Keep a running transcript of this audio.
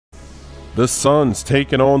The Suns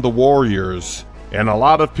taking on the Warriors. And a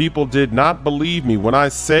lot of people did not believe me when I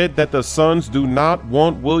said that the Suns do not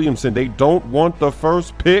want Williamson. They don't want the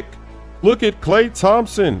first pick. Look at Klay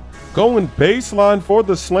Thompson going baseline for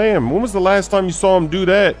the slam. When was the last time you saw him do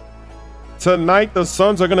that? Tonight, the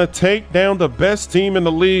Suns are going to take down the best team in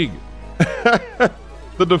the league.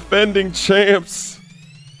 The defending champs.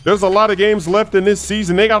 There's a lot of games left in this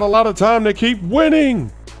season. They got a lot of time to keep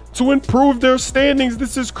winning to improve their standings.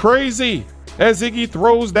 This is crazy. As Iggy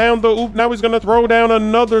throws down the oop, now he's going to throw down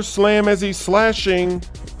another slam as he's slashing.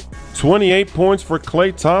 28 points for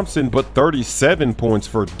Klay Thompson, but 37 points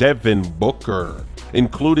for Devin Booker,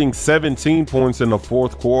 including 17 points in the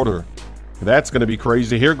fourth quarter. That's going to be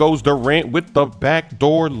crazy. Here goes Durant with the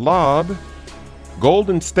backdoor lob.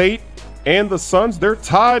 Golden State and the Suns, they're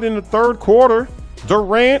tied in the third quarter.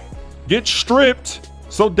 Durant gets stripped,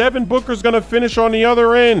 so Devin Booker's going to finish on the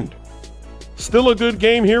other end. Still a good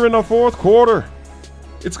game here in the fourth quarter.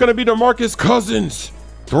 It's going to be DeMarcus Cousins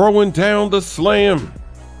throwing down the slam.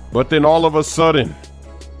 But then all of a sudden,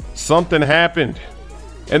 something happened.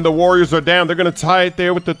 And the Warriors are down. They're going to tie it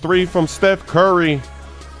there with the three from Steph Curry.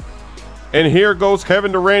 And here goes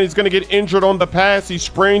Kevin Durant. He's going to get injured on the pass. He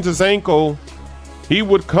sprains his ankle. He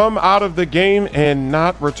would come out of the game and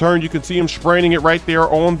not return. You can see him spraining it right there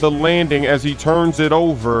on the landing as he turns it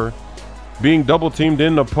over, being double teamed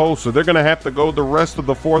in the post. So they're going to have to go the rest of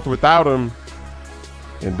the fourth without him.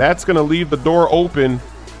 And that's going to leave the door open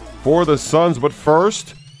for the Suns. But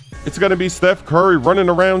first, it's going to be Steph Curry running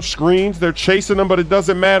around screens. They're chasing him, but it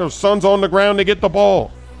doesn't matter. Suns on the ground, they get the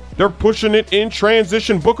ball. They're pushing it in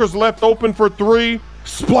transition. Booker's left open for three.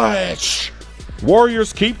 Splash!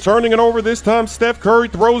 Warriors keep turning it over. This time, Steph Curry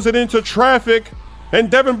throws it into traffic.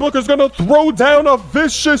 And Devin Booker's going to throw down a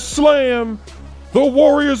vicious slam. The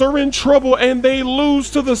Warriors are in trouble, and they lose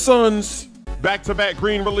to the Suns. Back-to-back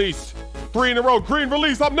green release. 3 in a row. Green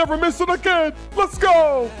release. I'm never missing again. Let's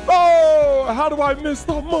go. Oh, how do I miss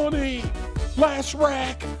the money? Last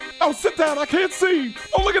rack. Oh, sit down. I can't see.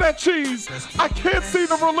 Oh, look at that cheese. I can't see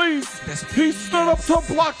the release. He stood up to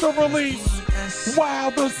block the release.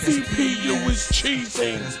 Wow, the CPU is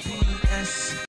cheesing.